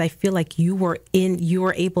it, because I feel like you were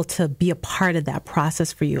able to be a part of that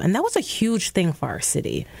process for you. And that was a huge thing for our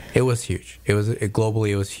city. It was huge. Globally,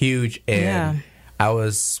 it was huge. And I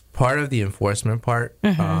was part of the enforcement part,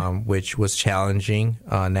 which was challenging,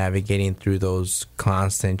 navigating through those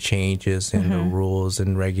constant changes in the rules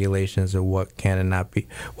and regulations of what can and not be,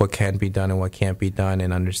 what can be done and what can't be done,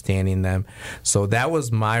 and understanding them. So that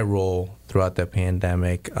was my role throughout the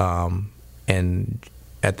pandemic. And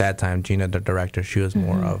at that time, Gina, the director, she was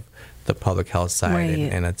more of the public health side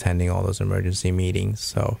and attending all those emergency meetings.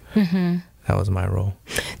 So that was my role.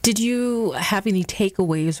 Did you have any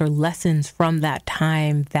takeaways or lessons from that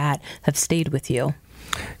time that have stayed with you?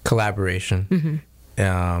 Collaboration.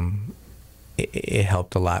 It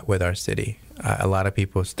helped a lot with our city. A lot of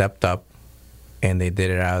people stepped up, and they did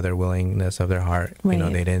it out of their willingness of their heart. You know,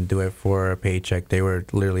 they didn't do it for a paycheck. They were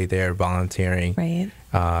literally there volunteering,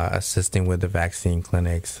 assisting with the vaccine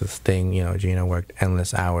clinics. You know, Gina worked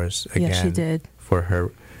endless hours again. Yeah, she did. For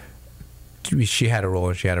her. She had a role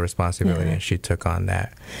and she had a responsibility, and she took on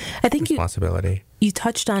that responsibility. You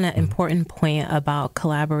touched on an important point about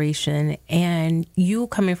collaboration, and you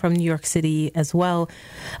coming from New York City as well,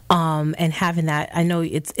 and having that. I know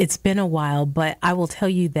it's been a while, but I will tell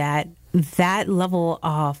you that level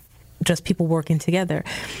of just people working together,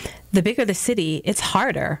 the bigger the city, it's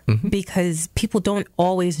harder because people don't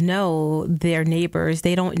always know their neighbors.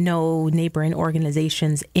 They don't know neighboring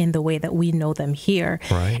organizations in the way that we know them here.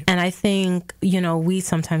 Right. And I think, you know, we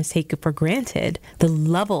sometimes take it for granted, the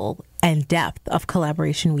level and depth of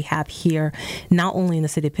collaboration we have here, not only in the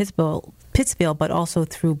city of Pittsfield, but also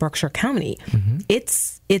through Berkshire County.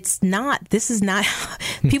 This is not,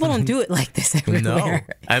 people don't do it like this everywhere. No.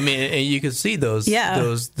 I mean, and you could see those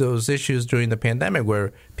issues during the pandemic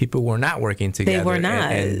where people were not working together. They were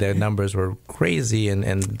not. And the numbers were crazy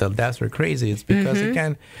and the deaths were crazy. It's because,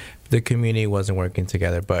 again, the community wasn't working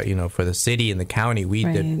together. But, you know, for the city and the county, we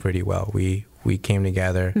did pretty well. We came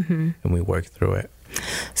together and we worked through it.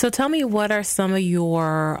 So tell me, what are some of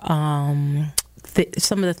your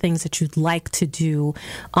some of the things that you'd like to do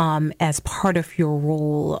as part of your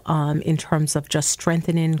role in terms of just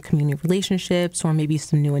strengthening community relationships, or maybe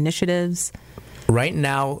some new initiatives? Right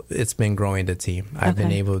now, it's been growing the team. I've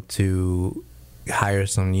been able to hire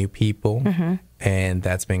some new people, and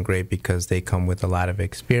that's been great because they come with a lot of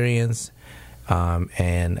experience,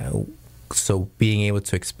 and so being able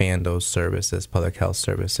to expand those services, public health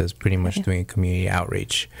services, pretty much doing community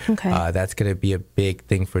outreach. That's going to be a big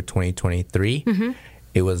thing for 2023.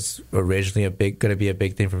 It was originally going to be a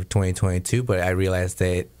big thing for 2022, but I realized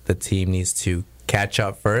that the team needs to catch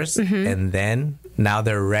up first, and then now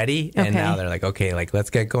they're ready, and now they're like, okay, like,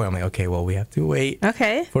 let's get going. I'm like, okay, well, we have to wait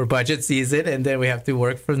for budget season, and then we have to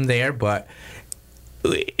work from there, but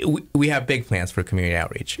we have big plans for community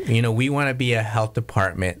outreach. You know, we want to be a health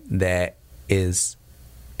department that is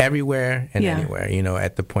everywhere and anywhere, you know,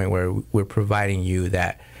 at the point where we're providing you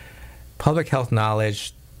that public health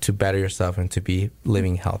knowledge to better yourself and to be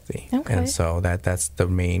living healthy. And so that's the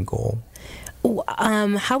main goal.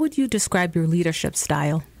 How would you describe your leadership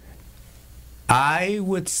style? I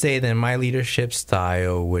would say that my leadership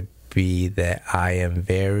style would be that I am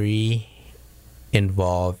very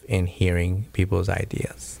involved in hearing people's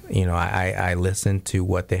ideas. You know, I listen to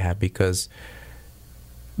what they have, because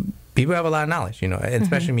people have a lot of knowledge, you know,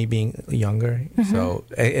 especially me being younger. So,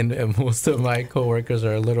 and most of my coworkers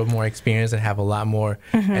are a little more experienced and have a lot more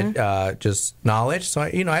just knowledge. So,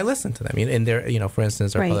 I listen to them. And they're, you know, for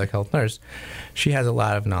instance, our public health nurse, she has a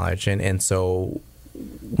lot of knowledge. And so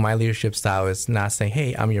my leadership style is not saying,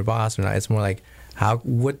 hey, I'm your boss or not. It's more like,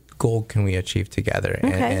 what goal can we achieve together?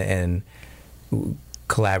 And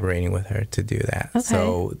collaborating with her to do that. Okay.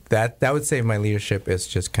 So that would say my leadership is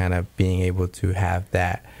just kind of being able to have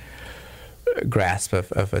that grasp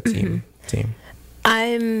of a team.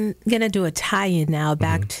 I'm going to do a tie-in now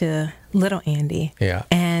back to little Andy. Yeah.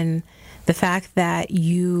 And the fact that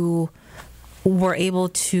you were able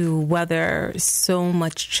to weather so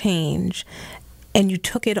much change and you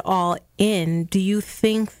took it all in. Do you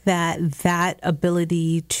think that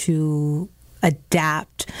ability to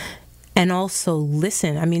adapt and also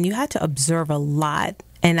listen, I mean, you had to observe a lot,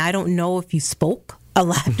 and I don't know if you spoke a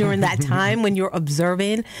lot during that time when you're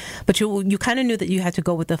observing, but you kind of knew that you had to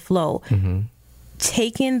go with the flow.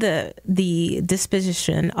 Taking the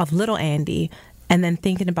disposition of little Andy and then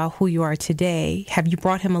thinking about who you are today, have you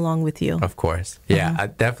brought him along with you? Of course. Yeah,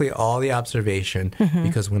 definitely all the observation,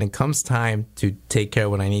 because when it comes time to take care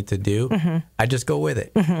of what I need to do, I just go with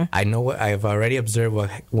it. I know I've already observed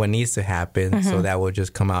what needs to happen, so that will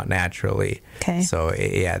just come out naturally. Okay. So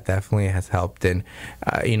it definitely has helped. And,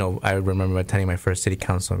 I remember attending my first city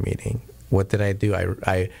council meeting. What did I do?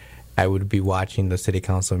 I would be watching the city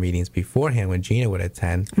council meetings beforehand when Gina would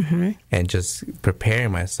attend and just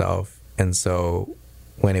preparing myself. And so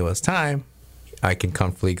when it was time, I can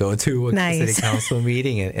comfortably go to a city council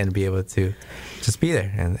meeting and be able to just be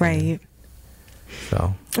there. And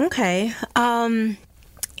so. Okay. And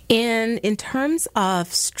in terms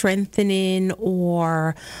of strengthening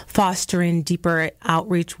or fostering deeper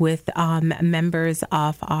outreach with members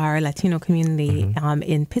of our Latino community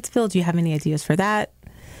in Pittsfield, do you have any ideas for that?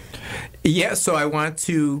 Yeah, so I want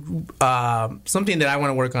to, something that I want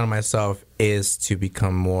to work on myself is to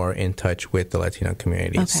become more in touch with the Latino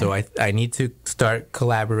community. Okay. So I need to start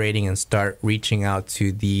collaborating and start reaching out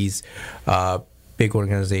to these big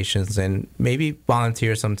organizations and maybe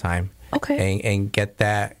volunteer sometime. Okay. And get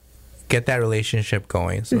that relationship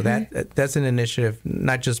going. So that's an initiative,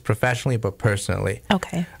 not just professionally, but personally.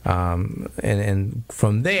 Okay. And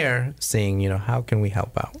from there, seeing, how can we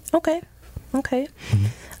help out? Okay.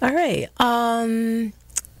 All right.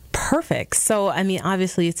 Perfect. So, I mean,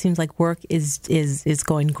 obviously, it seems like work is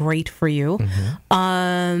going great for you.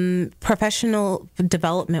 Professional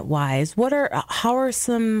development wise, what are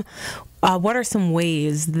some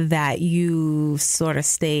ways that you sort of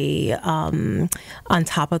stay on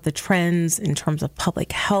top of the trends in terms of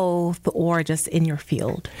public health or just in your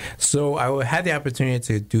field? So I had the opportunity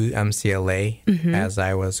to do MCLA as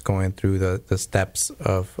I was going through the steps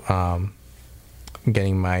of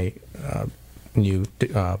getting my new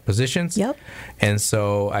positions. Yep. And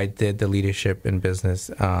so I did the leadership in business,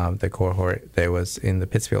 the cohort that was in the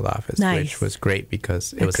Pittsfield office, which was great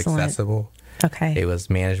because it was accessible. Okay. It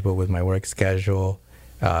was manageable with my work schedule.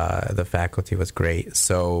 The faculty was great.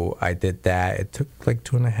 So I did that. It took like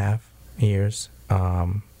 2.5 years.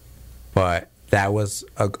 But that was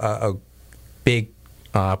a big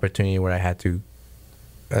opportunity where I had to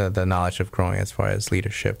the knowledge of growing as far as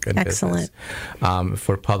leadership and business.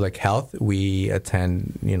 For public health, we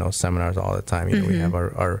attend, seminars all the time. We have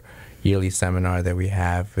our yearly seminar that we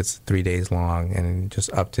have. It's 3 days long and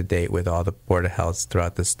just up to date with all the Board of Health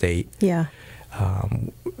throughout the state. Yeah.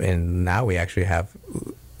 And now we actually have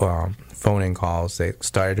phone-in calls that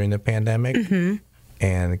started during the pandemic.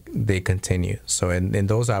 And they continue. So in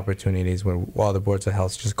those opportunities where all the boards of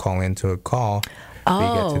health just call into a call, we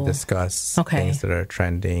get to discuss things that are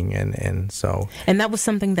trending, and so. And that was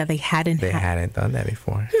something that they hadn't done that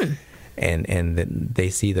before. And they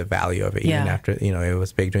see the value of it even after, it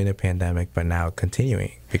was big during the pandemic, but now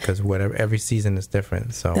continuing because every season is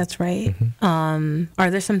different. So that's right. Are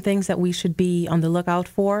there some things that we should be on the lookout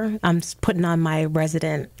for? I'm just putting on my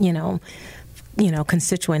resident,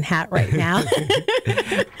 constituent hat right now.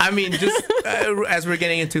 I mean, just as we're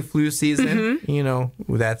getting into flu season,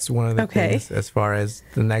 that's one of the things. As far as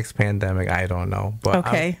the next pandemic, I don't know, but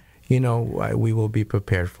we will be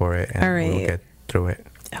prepared for it, and we'll get through it.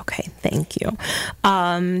 Okay, thank you.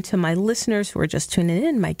 To my listeners who are just tuning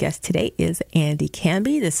in, my guest today is Andy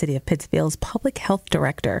Camby, the City of Pittsfield's Public Health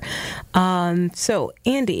Director. So,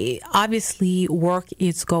 Andy, obviously work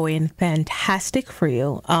is going fantastic for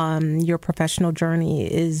you. Your professional journey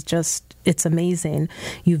is it's amazing.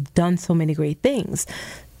 You've done so many great things.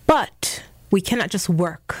 But we cannot just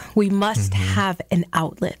work. We must have an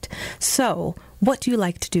outlet. So, what do you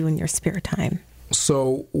like to do in your spare time?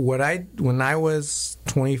 So when I was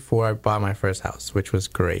 24, I bought my first house, which was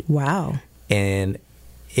great. Wow. And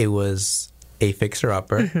it was a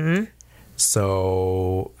fixer-upper.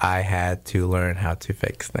 So I had to learn how to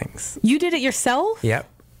fix things. You did it yourself? Yep.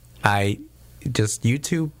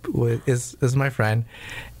 YouTube is my friend,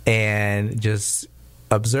 and just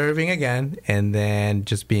observing again, and then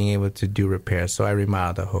just being able to do repairs. So I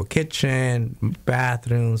remodeled the whole kitchen,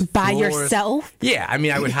 bathrooms, By floors. yourself? Yeah, I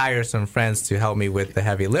mean, I would hire some friends to help me with the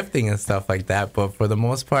heavy lifting and stuff like that. But for the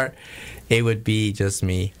most part, it would be just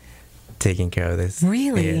me taking care of this.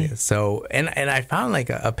 Really? Yeah. So, and I found like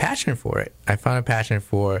a passion for it. I found a passion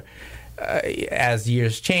for, as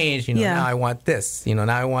years change, now I want this. Now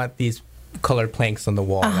I want these colored planks on the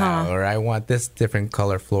wall now, or I want this different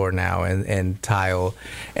color floor now and tile.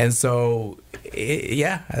 And so,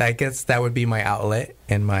 I guess that would be my outlet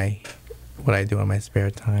and what I do in my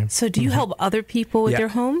spare time. So do you help other people with their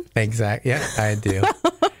home? Exactly. Yeah, I do.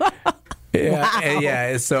 Yeah, Wow.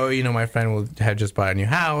 yeah. So my friend will have just bought a new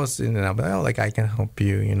house, and then I'll be like, I can help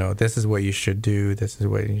you. This is what you should do. This is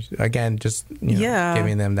what again, just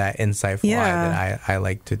giving them that insightful eye that I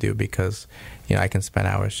like to do, because I can spend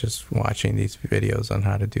hours just watching these videos on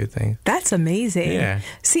how to do things. That's amazing. Yeah.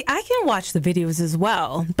 See, I can watch the videos as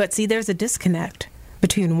well, but see, there's a disconnect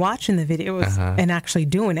between watching the videos and actually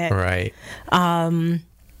doing it. Right.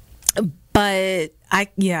 But I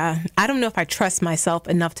don't know if I trust myself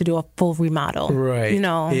enough to do a full remodel. Right.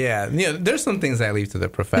 Yeah. There's some things I leave to the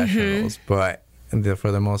professionals, but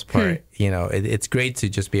for the most part, it's great to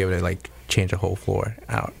just be able to like change a whole floor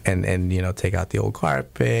out and take out the old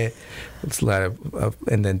carpet,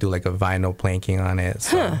 and then do like a vinyl planking on it.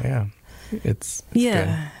 So it's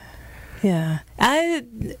good. Yeah.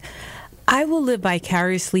 I will live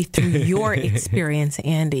vicariously through your experience,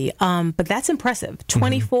 Andy. But that's impressive.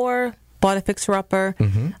 24, bought a fixer-upper.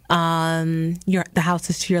 The house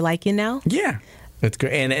is to your liking now? Yeah. It's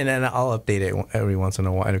great. And then I'll update it every once in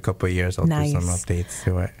a while. In a couple of years, I'll do some updates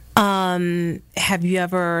to it. Have you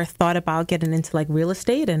ever thought about getting into like real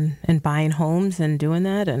estate and buying homes and doing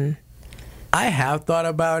that? And I have thought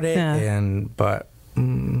about it, but...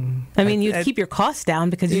 I mean, you'd keep your costs down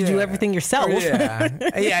because you do everything yourself. Yeah,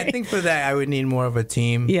 I think for that I would need more of a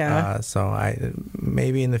team. Yeah. So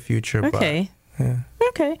maybe in the future. Okay. But, yeah.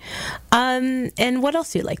 Okay. And what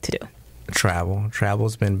else do you like to do? Travel.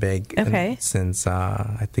 Travel's been big. Okay. Since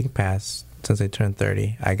I turned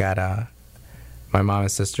 30, I got my mom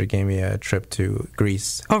and sister gave me a trip to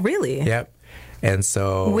Greece. Oh, really? Yep. And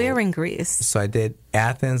so where in Greece? So I did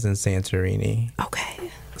Athens and Santorini. Okay.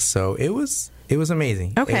 So it was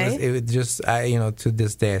amazing. Okay. It was just to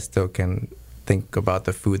this day I still can think about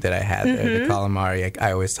the food that I had there. The calamari,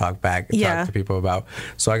 I always talk to people about.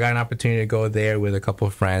 So I got an opportunity to go there with a couple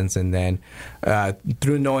of friends, and then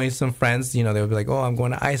through knowing some friends, they would be like, "Oh, I'm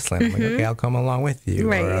going to Iceland." I'm like, "Okay, I'll come along with you."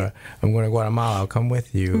 Right. Or I'm going to Guatemala. I'll come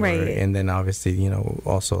with you. Right. And then obviously,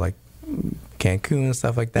 also like Cancun and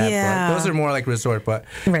stuff like that. Yeah. But those are more like resort. But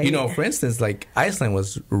for instance, like Iceland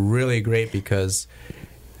was really great because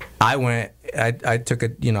I went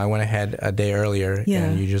ahead a day earlier,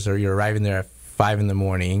 and you're arriving there at 5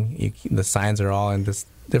 a.m. The signs are all in this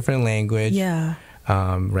different language. Yeah.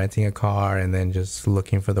 Renting a car and then just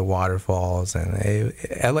looking for the waterfalls, and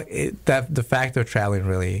the fact of traveling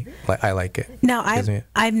really, I like it. Now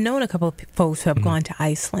I've known a couple of folks who have gone to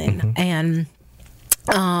Iceland, and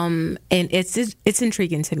it's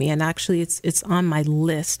intriguing to me, and actually it's on my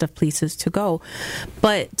list of places to go.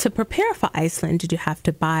 But to prepare for Iceland, did you have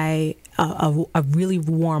to buy a really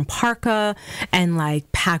warm parka and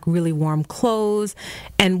like pack really warm clothes?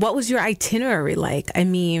 And what was your itinerary like? I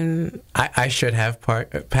mean, I should have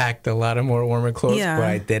packed a lot of more warmer clothes, but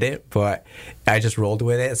I didn't. But I just rolled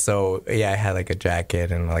with it. So I had like a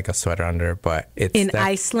jacket and like a sweater under. But it's in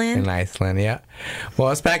Iceland. In Iceland, yeah. Well,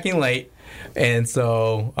 I was packing late. And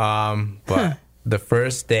so, but the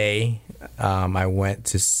first day, I went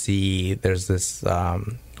to see, there's this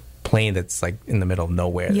plain that's like in the middle of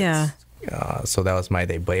nowhere. Yeah. So that was my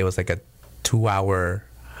day. But it was like a 2-hour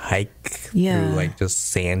hike through like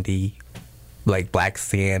just sandy, like black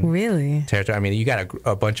sand. Really? Territory. I mean, you got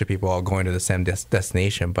a bunch of people all going to the same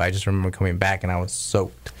destination, but I just remember coming back and I was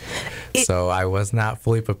soaked. So I was not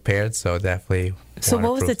fully prepared, so definitely. So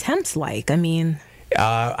what was the temps like? I mean...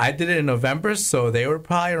 I did it in November, so they were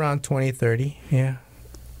probably around 20, 30. Yeah.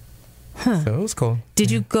 So it was cool.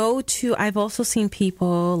 Did you go to, I've also seen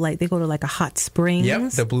people, like, they go to, like, a hot springs.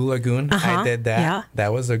 Yep, the Blue Lagoon. I did that. Yeah.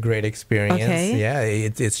 That was a great experience. Okay. Yeah,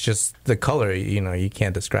 it's just the color, you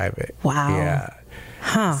can't describe it. Wow. Yeah.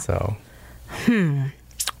 Huh. So. Okay.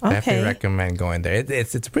 Definitely recommend going there.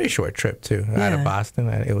 It's a pretty short trip, too. Out of Boston,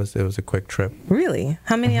 it was a quick trip. Really?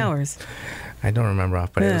 How many hours? I don't remember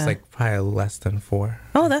off, but it was like probably less than 4.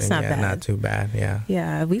 Oh, that's not bad. Not too bad, yeah.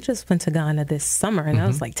 Yeah, we just went to Ghana this summer, and that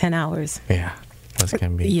was like 10 hours. Yeah. as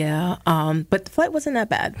can be. Yeah, but the flight wasn't that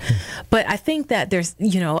bad. But I think that there's,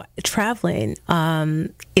 traveling,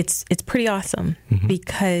 it's pretty awesome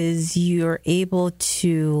because you're able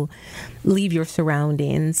to leave your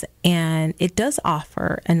surroundings, and it does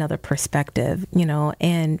offer another perspective,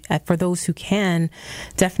 and for those who can,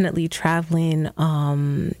 definitely traveling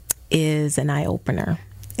is an eye-opener.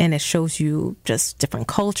 And it shows you just different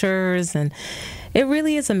cultures, and it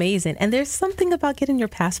really is amazing. And there's something about getting your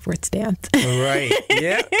passport stamped. Right.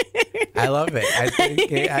 Yeah. I love it. I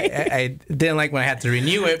think I didn't like when I had to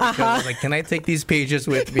renew it because I was like, can I take these pages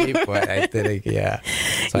with me? But I didn't. Yeah.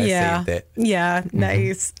 So I saved it. Yeah.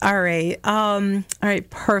 Nice. All right. All right.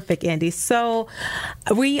 Perfect, Andy. So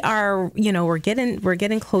we are, we're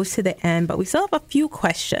getting close to the end, but we still have a few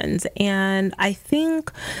questions. And I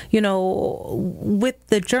think, with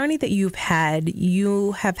the journey that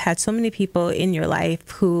you have had so many people in your life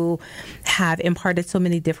who have imparted so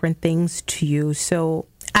many different things to you. So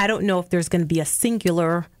I don't know if there's going to be a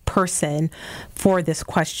singular person for this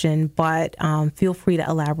question, but feel free to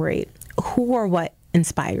elaborate. Who or what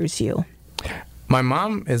inspires you? My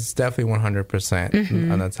mom is definitely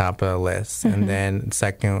 100% on the top of the list. And then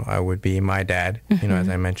second, I would be my dad. As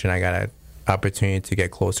I mentioned, I got an opportunity to get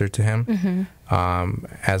closer to him.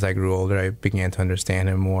 As I grew older, I began to understand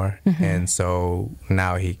him more. And so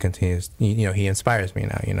now he continues, he inspires me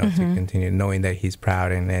now, to continue knowing that he's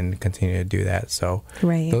proud and continue to do that. So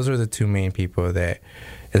those are the two main people that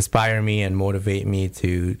inspire me and motivate me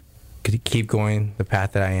to keep going the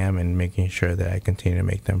path that I am and making sure that I continue to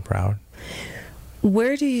make them proud.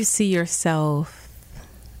 Where do you see yourself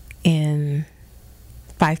in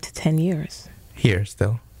 5 to 10 years? Here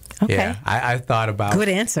still. Okay. Yeah, I've thought about. Good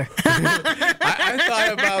answer. I've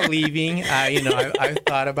thought about leaving. I've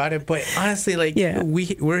thought about it, but honestly,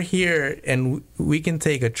 we're here and we can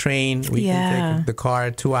take a train. We can take the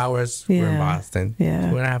car. 2 hours. We're in Boston.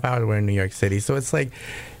 2.5 hours. We're in New York City. So it's like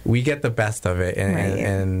we get the best of it.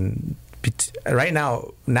 And right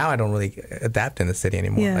now I don't really adapt in the city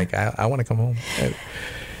anymore. Yeah. Like I want to come home.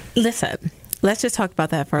 Listen, let's just talk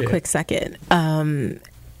about that for a quick second.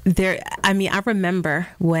 I remember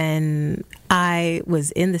when I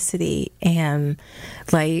was in the city and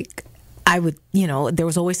I would, there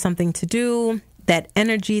was always something to do. That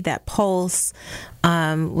energy, that pulse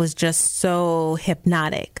was just so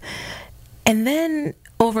hypnotic. And then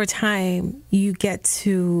over time, you get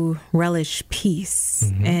to relish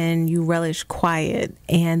peace and you relish quiet,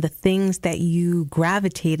 and the things that you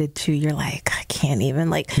gravitated to, you're like, I can't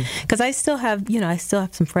even because I still have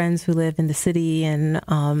some friends who live in the city, and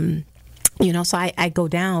so I go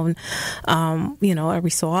down,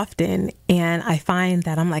 every so often, and I find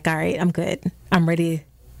that I'm like, all right, I'm good. I'm ready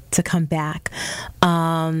to come back.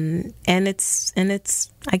 And it's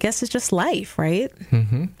I guess it's just life, right?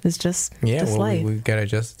 It's just life. We gotta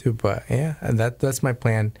adjust to, but and that's my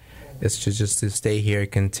plan, is to stay here,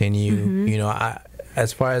 continue.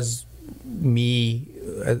 As far as me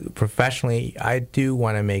professionally, I do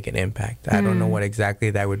want to make an impact. I don't know what exactly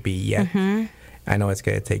that would be yet. I know it's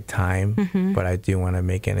gonna take time, but I do want to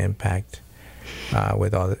make an impact.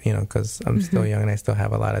 With all the, because I'm still young and I still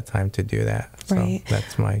have a lot of time to do that. So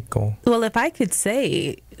that's my goal. Well, if I could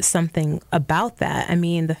say something about that, I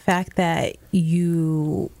mean, the fact that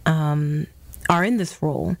you are in this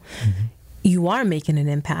role, you are making an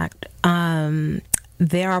impact.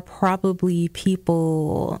 There are probably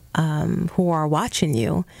people who are watching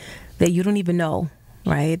you that you don't even know.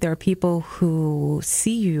 Right? There are people who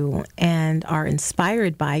see you and are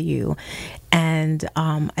inspired by you and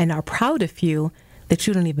are proud of you that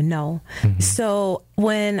you don't even know. So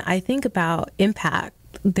when I think about impact,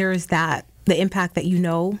 there's the impact that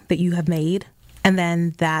that you have made, and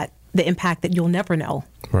then the impact that you'll never know.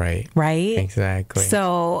 Right? Exactly.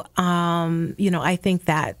 So, I think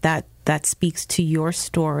that speaks to your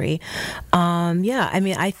story.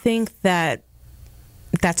 I think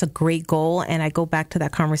that's a great goal. And I go back to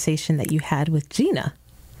that conversation that you had with Gina,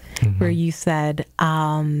 where you said,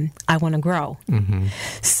 I want to grow.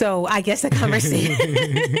 So I guess the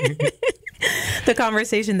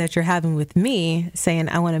conversation that you're having with me, saying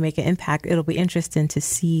I want to make an impact, it'll be interesting to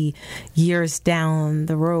see years down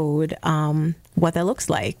the road what that looks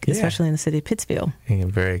like, especially in the city of Pittsfield.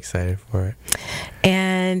 I'm very excited for it.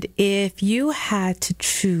 And if you had to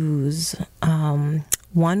choose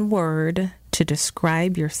one word to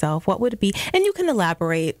describe yourself, what would it be? And you can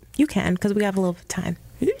elaborate. You can, because we have a little bit of time.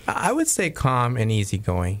 I would say calm and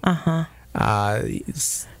easygoing. I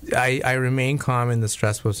remain calm in the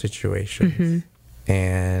stressful situations,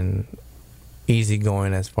 and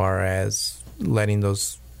easygoing as far as letting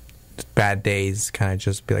those bad days kind of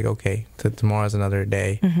just be like, okay, tomorrow's another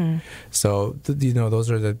day. Mm-hmm. So,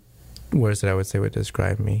 those are the words that I would say would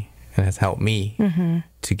describe me and has helped me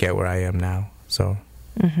to get where I am now. So,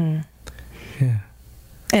 yeah.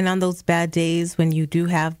 And on those bad days, when you do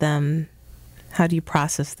have them, how do you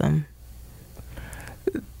process them?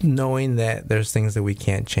 Knowing that there's things that we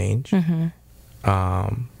can't change.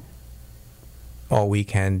 All we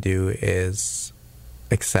can do is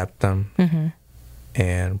accept them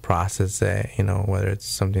and process it, whether it's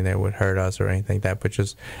something that would hurt us or anything like that, but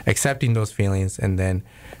just accepting those feelings and then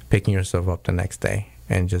picking yourself up the next day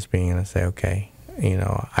and just being able to say, okay,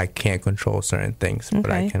 I can't control certain things,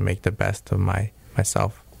 but I can make the best of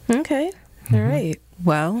myself. Okay. All right.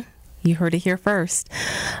 Well, you heard it here first.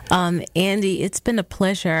 Andy, it's been a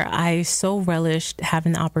pleasure. I so relished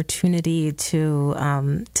having the opportunity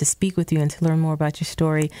to speak with you and to learn more about your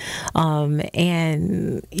story.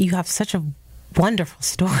 And you have such a wonderful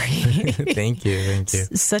story. Thank you.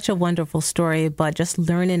 Such a wonderful story, but just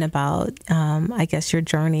learning about, I guess, your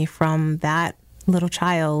journey from that little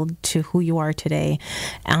child to who you are today.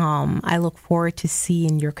 I look forward to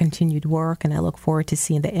seeing your continued work, and I look forward to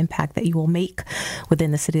seeing the impact that you will make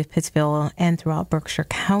within the city of Pittsfield and throughout Berkshire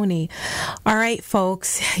County. All right,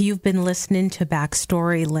 folks, you've been listening to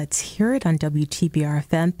Backstory. Let's hear it on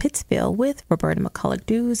WTBR-FM Pittsfield with Roberta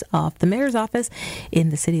McCulloch-Dews of the Mayor's Office in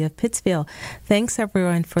the city of Pittsfield. Thanks,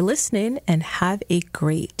 everyone, for listening, and have a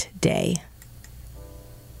great day.